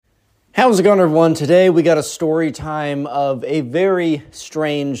How's it going, everyone? Today we got a story time of a very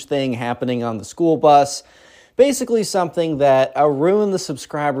strange thing happening on the school bus. Basically something that ruined the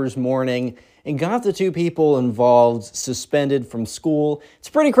subscribers' morning and got the two people involved suspended from school. It's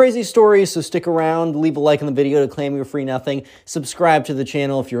a pretty crazy story, so stick around, leave a like on the video to claim your free nothing, subscribe to the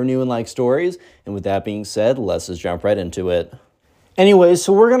channel if you're new and like stories, and with that being said, let's just jump right into it. Anyways,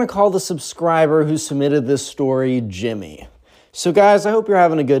 so we're going to call the subscriber who submitted this story Jimmy. So guys, I hope you're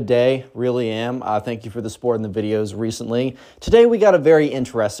having a good day. Really am. Thank you for the support in the videos recently. Today we got a very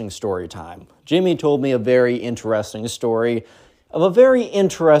interesting story time. Jimmy told me a very interesting story of a very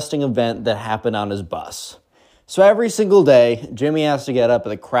interesting event that happened on his bus. So every single day, Jimmy has to get up at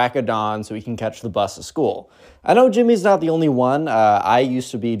the crack of dawn so he can catch the bus to school. I know Jimmy's not the only one. I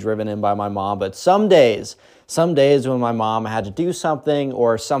used to be driven in by my mom, but some days when my mom had to do something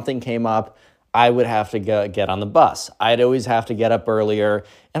or something came up, I would have to get on the bus. I'd always have to get up earlier,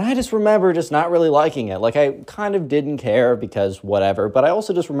 and I just remember just not really liking it. Like, I kind of didn't care because whatever, but I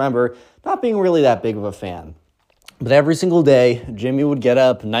also just remember not being really that big of a fan. But every single day, Jimmy would get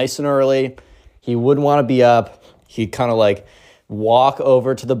up nice and early. He wouldn't want to be up. He'd kind of like walk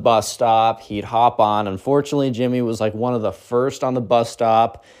over to the bus stop. He'd hop on. Unfortunately, Jimmy was like one of the first on the bus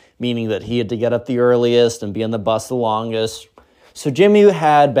stop, meaning that he had to get up the earliest and be on the bus the longest. So Jimmy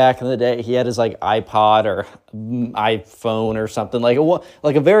had, back in the day, he had his like iPod or iPhone or something, like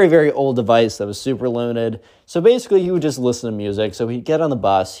a very, very old device that was super limited. So basically he would just listen to music. So he'd get on the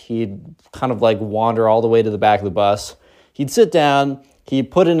bus, he'd kind of like wander all the way to the back of the bus. He'd sit down, he'd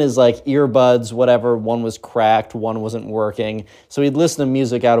put in his like earbuds, whatever, one was cracked, one wasn't working. So he'd listen to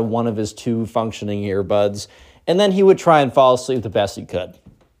music out of one of his two functioning earbuds. And then he would try and fall asleep the best he could.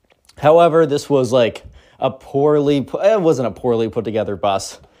 However, this was like it wasn't a poorly put together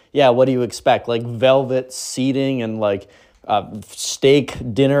bus. Yeah, what do you expect? Like velvet seating and like steak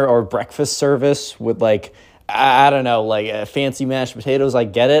dinner or breakfast service with like, I don't know, like fancy mashed potatoes. I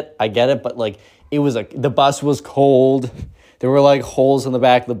get it, but like the bus was cold. There were like holes in the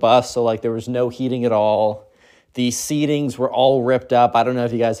back of the bus, so like there was no heating at all. The seatings were all ripped up. I don't know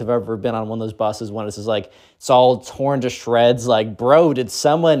if you guys have ever been on one of those buses when it's just like, it's all torn to shreds. Like, bro, did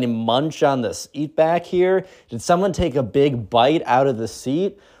someone munch on the seat back here? Did someone take a big bite out of the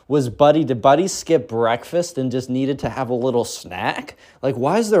seat? Did Buddy skip breakfast and just needed to have a little snack? Like,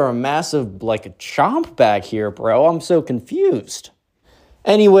 why is there a massive, like, chomp back here, bro? I'm so confused.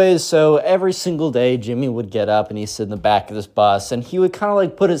 Anyways, so every single day, Jimmy would get up and he'd sit in the back of this bus and he would kind of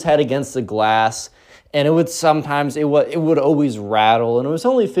like put his head against the glass. And it would always rattle, and it was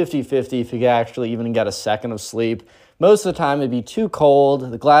only 50-50 if you could actually even get a second of sleep. Most of the time, it'd be too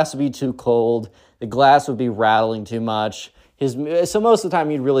cold, the glass would be too cold, the glass would be rattling too much. So most of the time,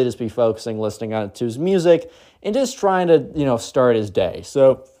 he'd really just be focusing, listening to his music, and just trying to, start his day.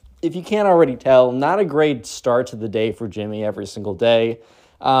 So if you can't already tell, not a great start to the day for Jimmy every single day.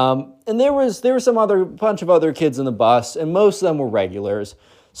 And there was bunch of other kids in the bus, and most of them were regulars.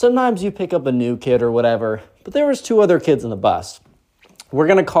 Sometimes you pick up a new kid or whatever, but there was two other kids in the bus. We're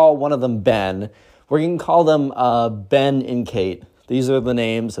going to call one of them Ben. We're going to call them Ben and Kate. These are the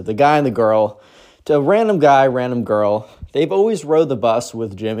names of the guy and the girl. To a random guy, random girl. They've always rode the bus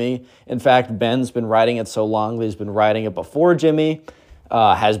with Jimmy. In fact, Ben's been riding it so long that he's been riding it before Jimmy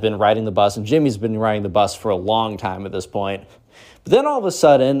has been riding the bus, and Jimmy's been riding the bus for a long time at this point. But then all of a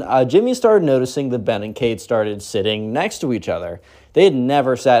sudden, Jimmy started noticing that Ben and Kate started sitting next to each other. They had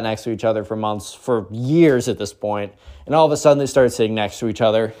never sat next to each other for years at this point. And all of a sudden, they started sitting next to each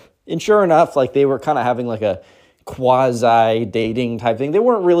other. And sure enough, like they were kind of having like a quasi-dating type thing. They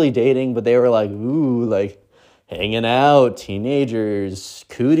weren't really dating, but they were like, ooh, like hanging out, teenagers,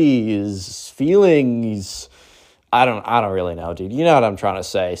 cooties, feelings. I don't really know, dude. You know what I'm trying to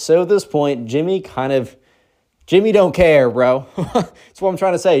say. So at this point, Jimmy don't care, bro. That's what I'm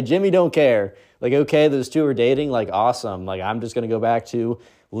trying to say. Jimmy don't care. Like, okay, those two are dating, like, awesome. Like, I'm just going to go back to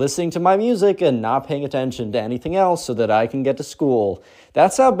listening to my music and not paying attention to anything else so that I can get to school.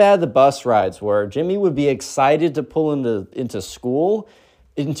 That's how bad the bus rides were. Jimmy would be excited to pull into school,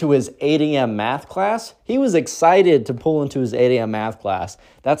 into his 8 a.m. math class. He was excited to pull into his 8 a.m. math class.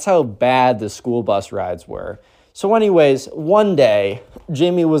 That's how bad the school bus rides were. So anyways, one day,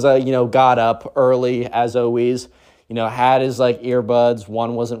 Jimmy was, got up early, as always, had his, like, earbuds,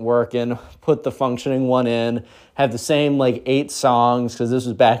 one wasn't working, put the functioning one in, had the same, like, 8 songs, because this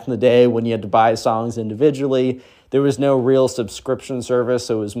was back in the day when you had to buy songs individually. There was no real subscription service,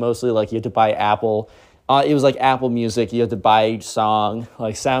 so it was mostly, like, you had to buy Apple It was like Apple Music. You had to buy each song.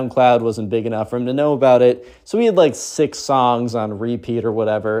 Like SoundCloud wasn't big enough for him to know about it. So he had like 6 songs on repeat or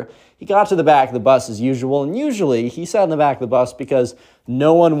whatever. He got to the back of the bus as usual. And usually he sat in the back of the bus because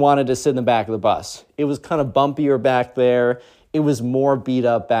no one wanted to sit in the back of the bus. It was kind of bumpier back there. It was more beat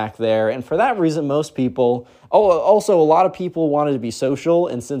up back there. And for that reason, most people, also a lot of people wanted to be social.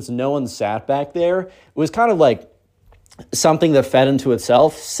 And since no one sat back there, it was kind of like something that fed into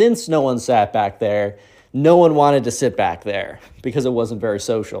itself. Since no one sat back there, no one wanted to sit back there because it wasn't very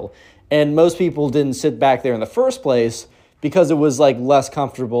social. And most people didn't sit back there in the first place because it was like less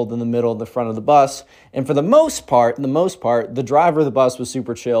comfortable than the middle and the front of the bus. And for the most part, the driver of the bus was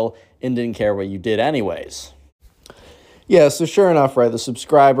super chill and didn't care what you did anyways. Yeah, so sure enough, right, the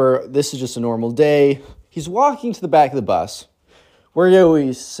subscriber, this is just a normal day. He's walking to the back of the bus where he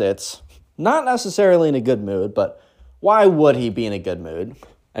always sits, not necessarily in a good mood, but why would he be in a good mood?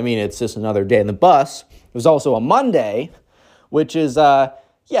 I mean, it's just another day in the bus. It was also a Monday, which is, not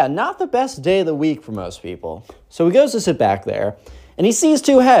the best day of the week for most people. So he goes to sit back there, and he sees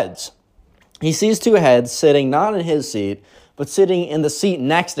 2 heads. He sees 2 heads sitting not in his seat, but sitting in the seat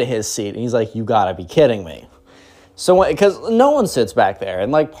next to his seat. And he's like, you gotta be kidding me. So, because no one sits back there.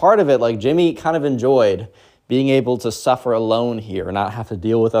 And like part of it, like Jimmy kind of enjoyed being able to suffer alone here and not have to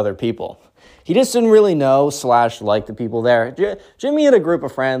deal with other people. He just didn't really know / like the people there. Jimmy had a group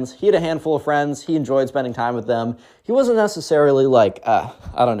of friends. He had a handful of friends. He enjoyed spending time with them. He wasn't necessarily like,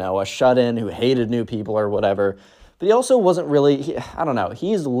 a shut-in who hated new people or whatever. But he also wasn't really,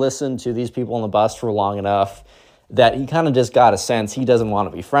 he's listened to these people on the bus for long enough that he kind of just got a sense he doesn't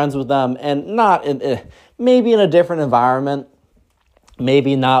want to be friends with them. And not maybe in a different environment.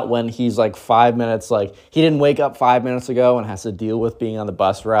 Maybe not when he's like 5 minutes, like he didn't wake up 5 minutes ago and has to deal with being on the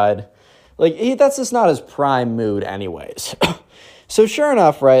bus ride. Like, that's just not his prime mood anyways. So sure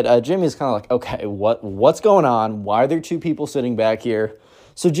enough, right, Jimmy's kind of like, okay, what's going on? Why are there 2 people sitting back here?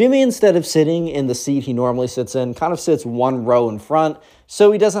 So Jimmy, instead of sitting in the seat he normally sits in, kind of sits 1 row in front,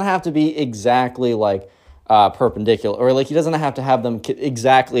 so he doesn't have to be exactly like perpendicular, or like he doesn't have to have them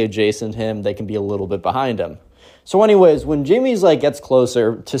exactly adjacent to him. They can be a little bit behind him. So anyways, when Jimmy's like gets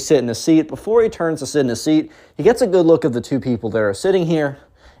closer to sit in a seat, before he turns to sit in a seat, he gets a good look at the 2 people that are sitting here.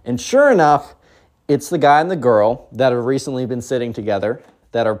 And sure enough, it's the guy and the girl that have recently been sitting together,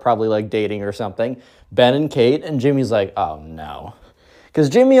 that are probably like dating or something, Ben and Kate, and Jimmy's like, oh no. Because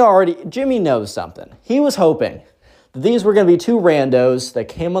Jimmy knows something. He was hoping that these were going to be 2 randos that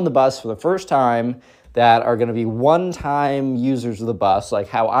came on the bus for the first time, that are going to be one-time users of the bus, like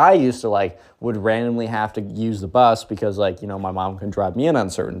how I used to would randomly have to use the bus because my mom can drive me in on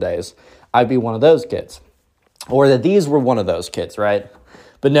certain days. I'd be one of those kids. Or that these were one of those kids, right?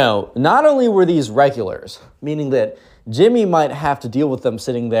 But no, not only were these regulars, meaning that Jimmy might have to deal with them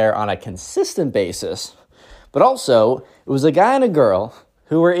sitting there on a consistent basis, but also it was a guy and a girl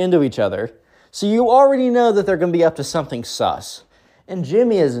who were into each other, so you already know that they're going to be up to something sus. And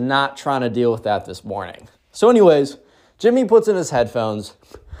Jimmy is not trying to deal with that this morning. So anyways, Jimmy puts in his headphones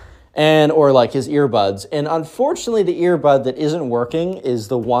or like his earbuds, and unfortunately the earbud that isn't working is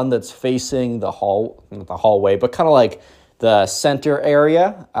the one that's facing the hallway, but kind of like the center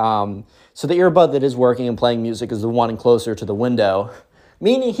area. So the earbud that is working and playing music is the one closer to the window,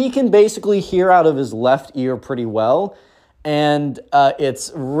 meaning he can basically hear out of his left ear pretty well. And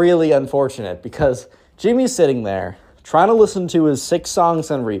it's really unfortunate because Jimmy's sitting there trying to listen to his 6 songs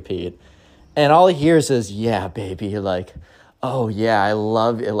on repeat, and all he hears is, yeah, baby, like, oh yeah, I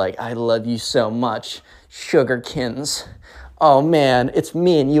love it, like, I love you so much, Sugarkins. Oh man, it's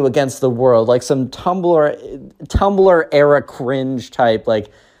me and you against the world, like some Tumblr era cringe type,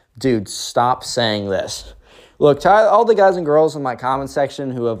 like, dude, stop saying this. Look, to all the guys and girls in my comment section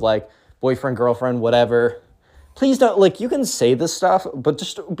who have like boyfriend, girlfriend, whatever, please don't, you can say this stuff, but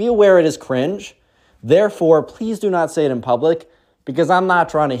just be aware it is cringe. Therefore, please do not say it in public because I'm not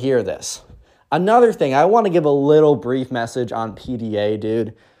trying to hear this. Another thing, I want to give a little brief message on PDA,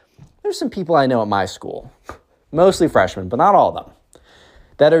 dude. There's some people I know at my school, mostly freshmen, but not all of them,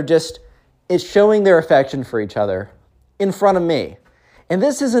 that are it's showing their affection for each other in front of me. And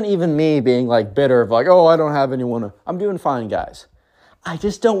this isn't even me being bitter of oh, I don't have anyone. I'm doing fine, guys. I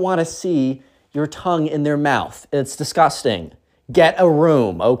just don't want to see your tongue in their mouth. It's disgusting. Get a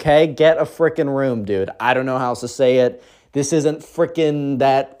room, okay? Get a frickin' room, dude. I don't know how else to say it. This isn't frickin'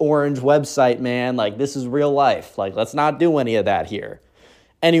 that orange website, man. This is real life. Let's not do any of that here.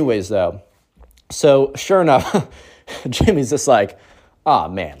 Anyways, though, so sure enough, Jimmy's just oh,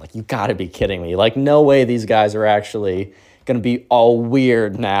 man, you gotta be kidding me. No way these guys are actually gonna be all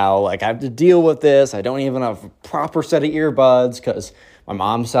weird now. I have to deal with this. I don't even have a proper set of earbuds because My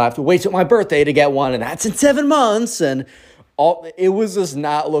mom said I have to wait till my birthday to get one, and that's in 7 months, and it was just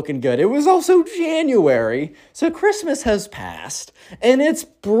not looking good. It was also January, so Christmas has passed, and it's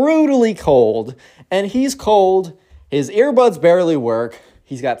brutally cold, and he's cold, his earbuds barely work,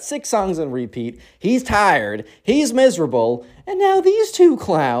 he's got 6 songs on repeat, he's tired, he's miserable, and now these 2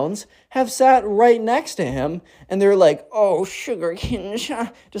 clowns have sat right next to him, and they're like, oh, sugar cane,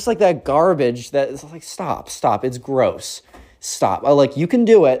 just like that garbage that is like, stop, it's gross. Stop. Like, you can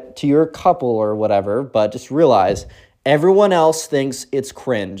do it to your couple or whatever, but just realize everyone else thinks it's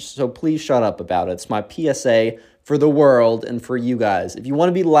cringe. So please shut up about it. It's my PSA for the world and for you guys. If you want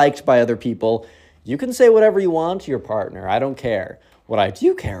to be liked by other people, you can say whatever you want to your partner. I don't care. What I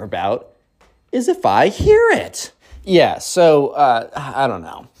do care about is if I hear it. Yeah, so, I don't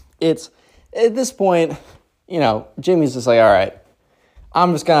know. It's, at this point, Jimmy's just like, all right,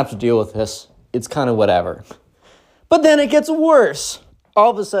 I'm just going to have to deal with this. It's kind of whatever. But then it gets worse. All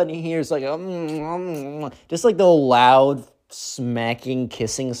of a sudden he hears like just like the loud smacking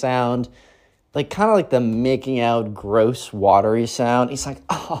kissing sound, like kind of like the making out gross watery sound. He's like,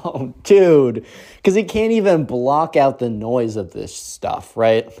 oh, dude, because he can't even block out the noise of this stuff,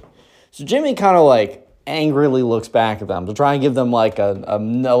 right? So Jimmy kind of like angrily looks back at them to try and give them like a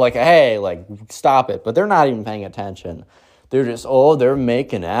hey, like stop it. But they're not even paying attention. They're just, they're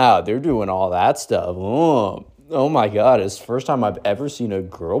making out. They're doing all that stuff. Oh my God, it's the first time I've ever seen a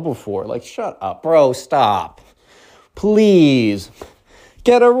girl before. Like, shut up, bro, stop. Please,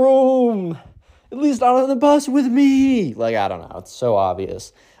 get a room. At least not on the bus with me. Like, I don't know, it's so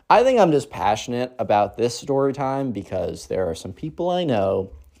obvious. I think I'm just passionate about this story time because there are some people I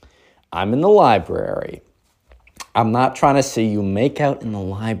know. I'm in the library. I'm not trying to see you make out in the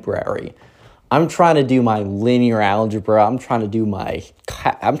library. I'm trying to do my linear algebra. I'm trying to do my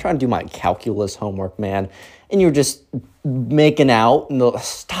calculus homework, man. And you're just making out. And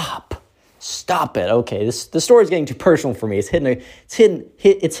stop it. Okay, the story's getting too personal for me. It's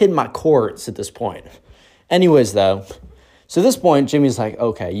hitting my chords at this point. Anyways, though, so at this point, Jimmy's like,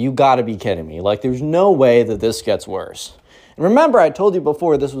 okay, you gotta be kidding me. Like, there's no way that this gets worse. And remember, I told you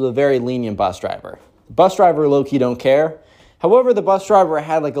before, this was a very lenient bus driver. The bus driver low-key don't care. However, the bus driver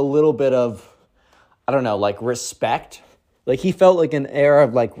had like a little bit of, I don't know, like respect. Like, he felt like an air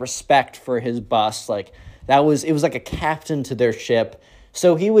of like respect for his bus. Like, it was like a captain to their ship.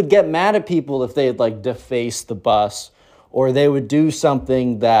 So he would get mad at people if they had like defaced the bus, or they would do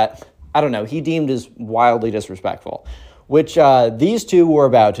something that, I don't know, he deemed as wildly disrespectful, which these 2 were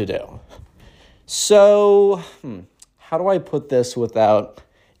about to do. So, how do I put this without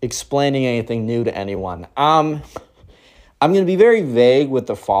explaining anything new to anyone? I'm going to be very vague with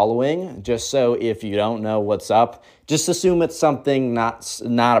the following, just so if you don't know what's up, just assume it's something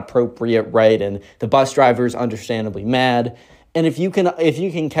not appropriate, right? And the bus driver is understandably mad. And if you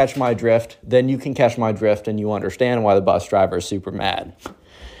can catch my drift, then you can catch my drift and you understand why the bus driver is super mad.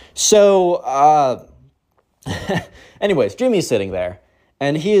 So, anyways, Jimmy's sitting there,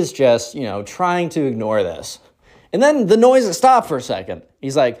 and he is just, trying to ignore this. And then the noise stopped for a second.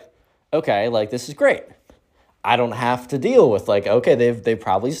 He's like, okay, like, this is great. I don't have to deal with, like, okay, they've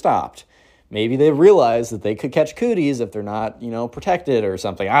probably stopped. Maybe they realize that they could catch cooties if they're not, protected or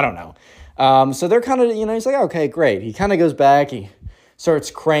something. I don't know. So they're kind of, he's like, okay, great. He kind of goes back. He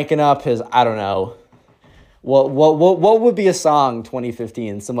starts cranking up his, I don't know. What would be a song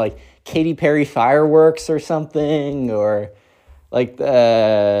 2015? Some, like, Katy Perry Fireworks or something, or like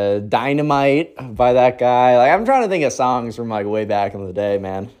Dynamite by that guy. Like, I'm trying to think of songs from like way back in the day,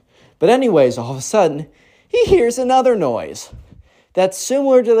 man. But anyways, all of a sudden, he hears another noise that's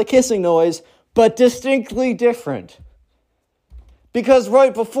similar to the kissing noise, but distinctly different. Because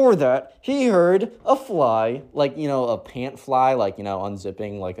right before that, he heard a fly, like, a pant fly, like,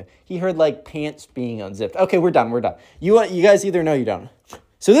 unzipping, he heard, like, pants being unzipped. Okay, we're done. You guys either know or you don't.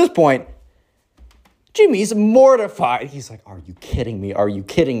 So at this point, Jimmy's mortified. He's like, are you kidding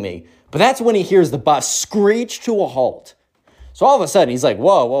me? But that's when he hears the bus screech to a halt. So all of a sudden, he's like,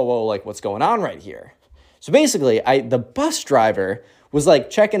 whoa, like, what's going on right here? So basically, the bus driver was, like,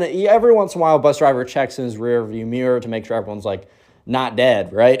 checking it. Every once in a while, a bus driver checks in his rear view mirror to make sure everyone's, like, not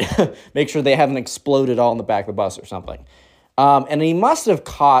dead, right? Make sure they haven't exploded all in the back of the bus or something. And he must have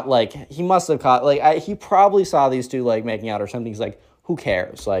caught, he probably saw these 2, like, making out or something. He's like, who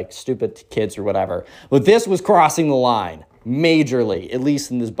cares? Like, stupid kids or whatever. But this was crossing the line, majorly, at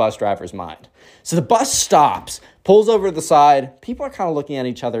least in this bus driver's mind. So the bus stops, pulls over to the side. People are kind of looking at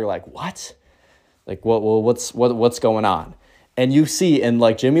each other like, what? Like, what's going on? And you see, and,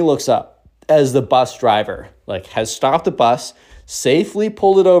 like, Jimmy looks up as the bus driver, like, has stopped the bus, safely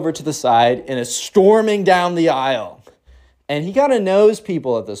pulled it over to the side, and is storming down the aisle. And he kind of knows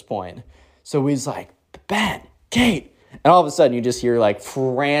people at this point. So he's like, Ben, Kate. And all of a sudden you just hear like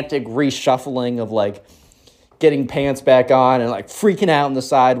frantic reshuffling of like getting pants back on and like freaking out on the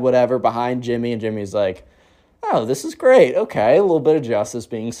side, whatever, behind Jimmy. And Jimmy's like, oh, this is great. Okay, a little bit of justice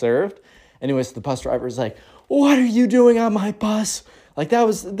being served. Anyways, the bus driver's like, what are you doing on my bus? Like,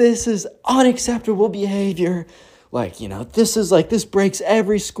 this is unacceptable behavior. Like, this breaks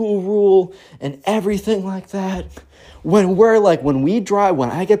every school rule and everything like that. When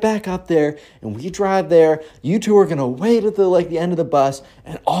I get back up there and we drive there, you two are going to wait at the end of the bus,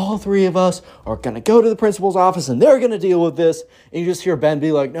 and all three of us are going to go to the principal's office and they're going to deal with this. And you just hear Ben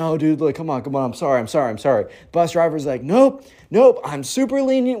be like, no, dude, like, come on. I'm sorry. Bus driver's like, nope, I'm super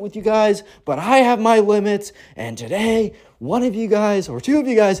lenient with you guys, but I have my limits. And today, one of you guys or two of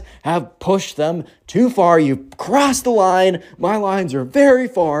you guys have pushed them too far. You crossed the line. My lines are very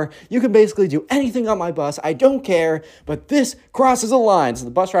far. You can basically do anything on my bus. I don't care, but this crosses a line. So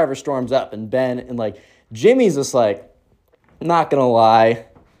the bus driver storms up, and Ben and Jimmy's just like, not gonna lie,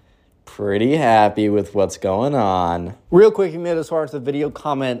 pretty happy with what's going on. Real quick, if you made it as far as the video,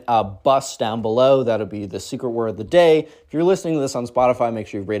 comment bus down below. That'll be the secret word of the day. If you're listening to this on Spotify, make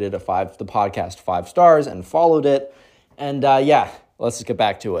sure you rated the podcast 5 stars and followed it. And let's just get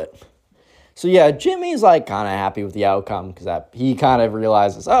back to it. So Jimmy's kind of happy with the outcome because he kind of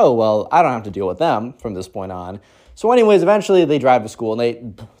realizes, oh, well, I don't have to deal with them from this point on. So anyways, eventually they drive to school,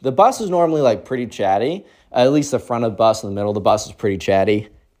 and the bus is normally pretty chatty. At least the front of the bus and the middle of the bus is pretty chatty.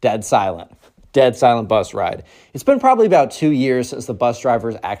 Dead silent bus ride. It's been probably about 2 years since the bus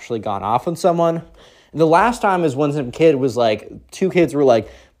driver's actually gone off on someone. And the last time is when some kid was two kids were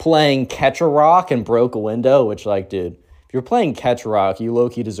playing catch a rock and broke a window, which dude, if you're playing catch a rock, you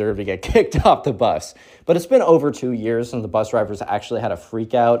low-key deserve to get kicked off the bus. But it's been over 2 years since the bus drivers actually had a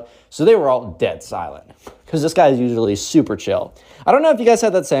freak out, so they were all dead silent. Because this guy is usually super chill. I don't know if you guys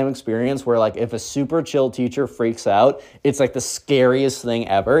had that same experience where if a super chill teacher freaks out, it's the scariest thing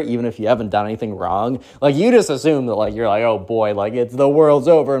ever, even if you haven't done anything wrong. You just assume that you're oh boy, it's the world's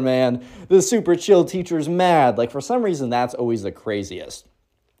over, man. The super chill teacher's mad. For some reason, that's always the craziest.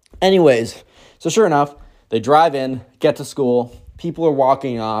 Anyways, so sure enough, they drive in, get to school, people are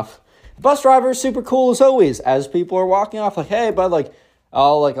walking off. The bus driver is super cool as always. As people are walking off, hey, bud,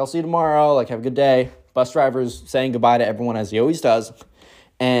 I'll see you tomorrow, have a good day. Bus driver's saying goodbye to everyone as he always does.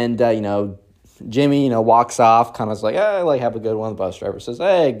 And, Jimmy, walks off, kind of hey, have a good one. The bus driver says,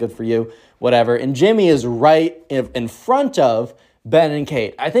 hey, good for you, whatever. And Jimmy is right in front of Ben and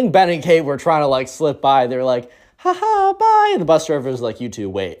Kate. I think Ben and Kate were trying to slip by. They're haha, bye. And the bus driver's you two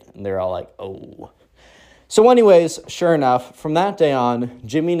wait. And they're all oh. So anyways, sure enough, from that day on,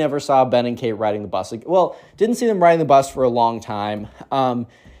 Jimmy never saw Ben and Kate riding the bus. Well, didn't see them riding the bus for a long time.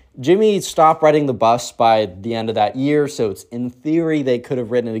 Jimmy stopped riding the bus by the end of that year, so it's in theory they could have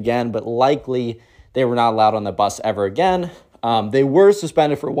ridden it again, but likely they were not allowed on the bus ever again. They were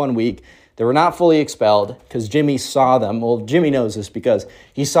suspended for 1 week. They were not fully expelled because Jimmy saw them. Well, Jimmy knows this because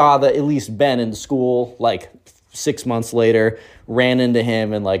he saw that at least Ben in school 6 months later, ran into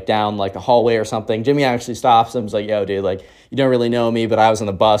him and down a hallway or something. Jimmy actually stops him. He's yo, dude, you don't really know me, but I was on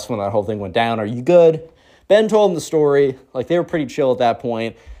the bus when that whole thing went down. Are you good? Ben told him the story. They were pretty chill at that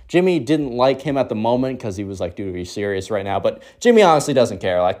point. Jimmy didn't like him at the moment because he was dude, are you serious right now? But Jimmy honestly doesn't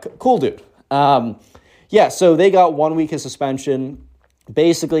care. Cool dude. So they got 1 week of suspension.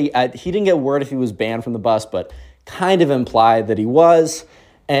 Basically, he didn't get word if he was banned from the bus, but kind of implied that he was.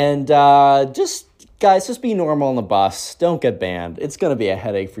 And guys, just be normal on the bus. Don't get banned. It's going to be a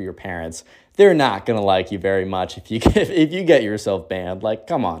headache for your parents. They're not going to like you very much if you get yourself banned.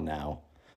 Come on now.